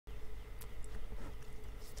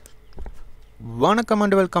Vanakkam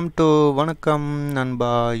and welcome to vanakkam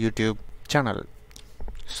nanba YouTube channel.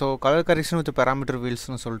 So color correction with parameter wheels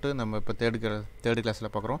னு சொல்லிட்டு நம்ம இப்போ third classல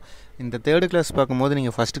பார்க்குறோம். இந்த third class பார்க்கும்போது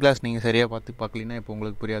நீங்கள் first class நீங்கள் சரியாக பார்க்கலனா இப்போ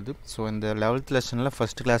உங்களுக்கு புரியாது. ஸோ இந்த 11th லெசனில்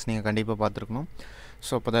first class நீங்கள் கண்டிப்பாக பார்த்துருக்கணும்.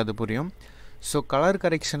 ஸோ அப்போ தான் அது புரியும். ஸோ கலர்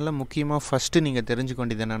கரெக்ஷனில் முக்கியமாக ஃபஸ்ட்டு நீங்கள் தெரிஞ்சுக்க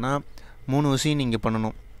வேண்டியது என்னென்னா 3 விஷயம் நீங்கள்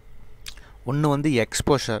பண்ணணும். ஒன்று வந்து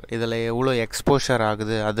எக்ஸ்போஷர், இதில் எவ்வளோ எக்ஸ்போஷர்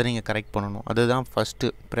ஆகுது அதை நீங்கள் கரெக்ட் பண்ணணும். அதுதான்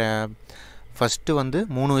ஃபஸ்ட்டு வந்து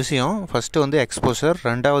 3 விஷயம். ஃபஸ்ட்டு வந்து எக்ஸ்போஷர்,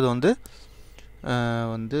 ரெண்டாவது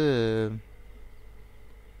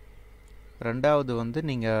வந்து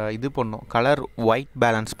நீங்கள் இது பண்ணணும், கலர் ஒயிட்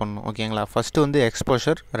பேலன்ஸ் பண்ணணும். ஓகேங்களா? ஃபஸ்ட்டு வந்து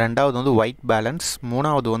எக்ஸ்போஷர், ரெண்டாவது வந்து ஒயிட் பேலன்ஸ்,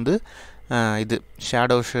 மூணாவது வந்து இது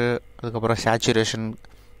ஷேடோஸு, அதுக்கப்புறம் சேச்சுரேஷன்,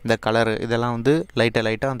 இந்த கலரு இதெல்லாம் வந்து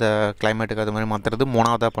லைட்டாக அந்த கிளைமேட்டுக்கு அது மாதிரி மாற்றுறது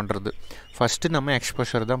மூணாவதாக பண்ணுறது. ஃபஸ்ட்டு நம்ம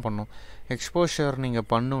எக்ஸ்போஷர் தான் பண்ணணும். எக்ஸ்போஷர் நீங்கள்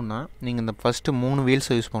பண்ணணுன்னா நீங்கள் இந்த ஃபஸ்ட்டு 3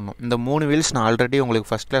 வீல்ஸை யூஸ் பண்ணணும். இந்த 3 வீல்ஸ் நான் ஆல்ரெடி உங்களுக்கு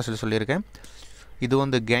ஃபஸ்ட் கிளாஸில் சொல்லியிருக்கேன். இது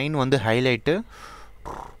வந்து கெயின் வந்து ஹைலைட்டு,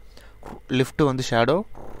 லிஃப்ட்டு வந்து ஷேடோ,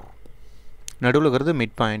 நடுவில் இருக்கிறது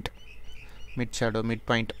மிட் பாயிண்ட்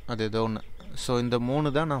அது ஏதோ ஒன்று. ஸோ இந்த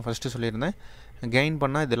 3 தான் நான் ஃபஸ்ட்டு சொல்லியிருந்தேன். கெயின்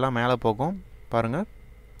பண்ணால் இதெல்லாம் மேலே போகும் பாருங்கள்,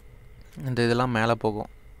 இதெல்லாம் மேலே போகும்,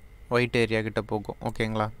 ஒயிட் ஏரியா கிட்ட போகும்.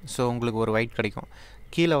 ஓகேங்களா? ஸோ உங்களுக்கு ஒரு ஒயிட் கிடைக்கும்.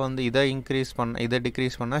 கீழே வந்து இதை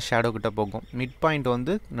டிக்ரீஸ் பண்ணால் ஷேடோ கிட்ட போகும். மிட் பாயிண்ட்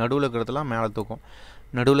வந்து நடுவில் இருக்கிறதுலாம் மேலே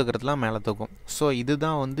தூக்கும். ஸோ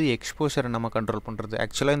இதுதான் வந்து எக்ஸ்போஷரை நம்ம கண்ட்ரோல் பண்ணுறது.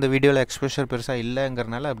 ஆக்சுவலாக இந்த வீடியோவில் எக்ஸ்போஷர் பெருசாக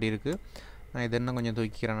இல்லைங்கிறனால அப்படி இருக்குது. நான் இது இன்னும் கொஞ்சம்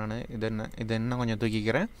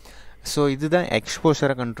தூக்கிக்கிறேன். ஸோ இதுதான்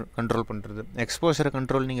எக்ஸ்போஷரை கண்ட்ரோல் பண்ணுறது. எக்ஸ்போஷரை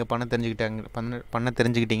கண்ட்ரோல் நீங்கள் பண்ண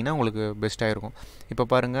தெரிஞ்சுக்கிட்டிங்கன்னா உங்களுக்கு பெஸ்ட்டாக இருக்கும். இப்போ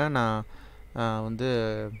பாருங்கள், நான் வந்து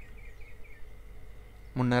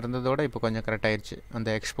முன்னே இருந்ததோட இப்போ கொஞ்சம் கரெக்டாகிடுச்சு. அந்த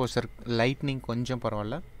எக்ஸ்போஷர் லைட்னிங் கொஞ்சம்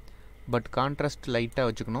பரவாயில்ல, பட் கான்ட்ராஸ்ட் லைட்டாக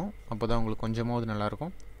வச்சுக்கணும். அப்போ தான் உங்களுக்கு கொஞ்சமாவது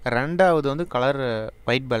நல்லாயிருக்கும். ரெண்டாவது வந்து கலர்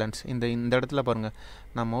ஒயிட் பேலன்ஸ். இந்த இடத்துல பாருங்கள்,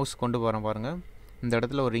 நான் மவுஸ் கொண்டு போகிறேன் பாருங்கள். இந்த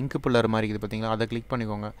இடத்துல ஒரு இங்கு பில்லர் மாதிரி இருக்குது பார்த்தீங்களா, அதை கிளிக்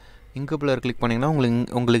பண்ணிக்கோங்க. இங்கு பில்லர் கிளிக் பண்ணிங்கன்னா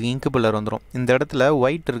உங்களுக்கு இங்கு பில்லர் வந்துடும். இந்த இடத்துல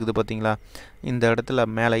ஒயிட் இருக்குது பார்த்தீங்களா, இந்த இடத்துல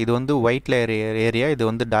மேலே இது வந்து ஒயிட் லேயர் ஏரியா, இது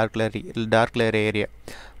வந்து டார்க்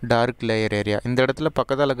லேயர் ஏரியா. இந்த இடத்துல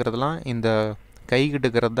பக்கத்தில் இருக்கிறதுலாம் இந்த கைகிட்ட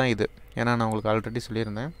இருக்கிறது தான் இது. ஏன்னா நான் உங்களுக்கு ஆல்ரெடி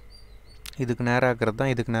சொல்லியிருந்தேன், இதுக்கு நேராக இருக்கிறது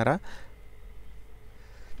தான் இதுக்கு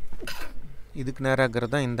நேராக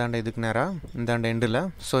இருக்கிறது தான் இந்தாண்ட எண்டில்.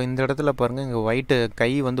 ஸோ இந்த இடத்துல பாருங்கள், இங்கே ஒயிட்டு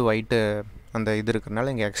கை வந்து ஒயிட்டு அந்த இது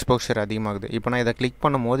இருக்கிறனால இங்கே எக்ஸ்போஷர் அதிகமாகுது. இப்போ நான் இதை கிளிக்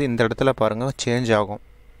பண்ணும் போது இந்த இடத்துல பாருங்கள் சேஞ்ச் ஆகும்,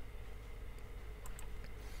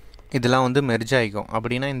 இதெல்லாம் வந்து மெர்ஜ் ஆகிக்கும்.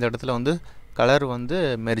 அப்படின்னா இந்த இடத்துல வந்து கலர் வந்து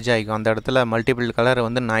மெர்ஜ் ஆகிக்கும். அந்த இடத்துல மல்டிபிள் கலர்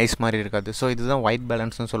வந்து நாய்ஸ் மாதிரி இருக்காது. ஸோ இதுதான் ஒயிட்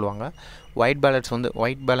பேலன்ஸ்னு சொல்லுவாங்க. ஒயிட்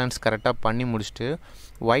பேலன்ஸ் கரெக்டாக பண்ணி முடிச்சுட்டு,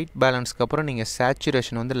 ஒயிட் பேலன்ஸ்க்கு அப்புறம் நீங்கள்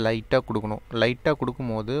சேச்சுரேஷன் வந்து லைட்டாக கொடுக்கணும். லைட்டாக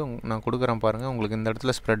கொடுக்கும்போது நான் கொடுக்குறேன் பாருங்கள், உங்களுக்கு இந்த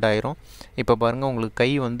இடத்துல ஸ்ப்ரெட் ஆயிரும். இப்போ பாருங்கள், உங்களுக்கு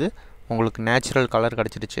கை வந்து உங்களுக்கு நேச்சுரல் கலர்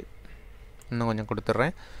கிடச்சிருச்சு. இன்னும் கொஞ்சம்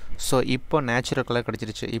கொடுத்துட்றேன். ஸோ இப்போ நேச்சுரல் கலர்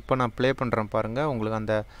கிடச்சிருச்சு. இப்போ நான் ப்ளே பண்ணுறேன் பாருங்கள், உங்களுக்கு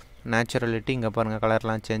அந்த நேச்சுரலிட்டி இங்கே பாருங்கள்,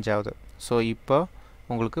 கலர்லாம் சேஞ்ச் ஆகுது. ஸோ இப்போ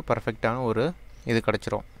உங்களுக்கு பர்ஃபெக்டான ஒரு இது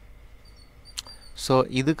கிடச்சிரும். ஸோ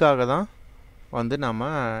இதுக்காக தான் வந்து நம்ம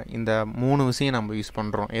இந்த 3 விஷயம் நம்ம யூஸ்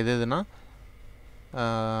பண்ணுறோம். எதுனா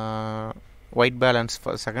ஒயிட் பேலன்ஸ்,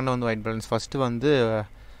 செகண்ட் வந்து ஒயிட் பேலன்ஸ், ஃபஸ்ட்டு வந்து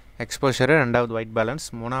எக்ஸ்போஷரு, ரெண்டாவது ஒயிட் பேலன்ஸ்,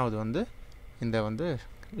 மூணாவது வந்து இந்த வந்து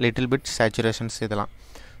லிட்டில் பிட் சேச்சுரேஷன்ஸ் இதெல்லாம்.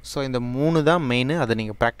 ஸோ இந்த 3 தான் மெயின். அதை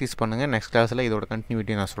நீங்கள் ப்ராக்டிஸ் பண்ணுங்கள். நெக்ஸ்ட் கிளாஸில் இதோட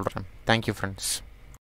கண்டினியூட்டி நான் சொல்கிறேன். Thank you friends.